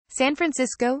San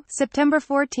Francisco, September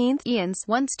 14.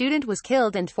 One student was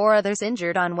killed and 4 others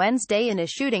injured on Wednesday in a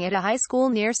shooting at a high school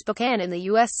near Spokane in the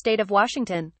U.S. state of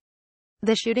Washington.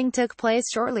 The shooting took place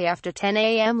shortly after 10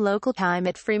 a.m. local time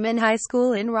at Freeman High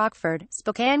School in Rockford,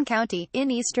 Spokane County,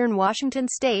 in eastern Washington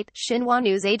state, Xinhua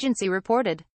News Agency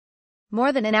reported.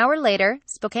 More than an hour later,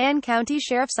 Spokane County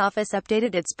Sheriff's Office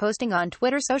updated its posting on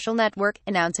Twitter social network,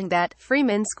 announcing that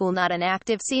Freeman School not an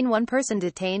active scene, 1 person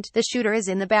detained. The shooter is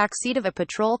in the back seat of a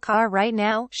patrol car right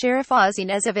now, Sheriff Ozzie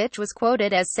Nezovich was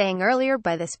quoted as saying earlier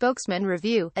by the Spokesman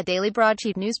Review, a daily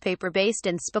broadsheet newspaper based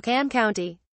in Spokane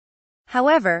County.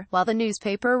 However, while the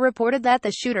newspaper reported that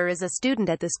the shooter is a student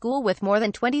at the school with more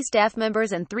than 20 staff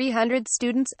members and 300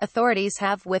 students, authorities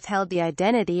have withheld the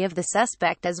identity of the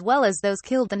suspect as well as those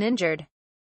killed and injured.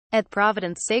 At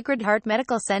Providence Sacred Heart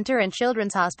Medical Center and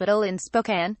Children's Hospital in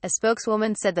Spokane, a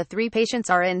spokeswoman said the 3 patients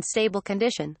are in stable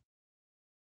condition.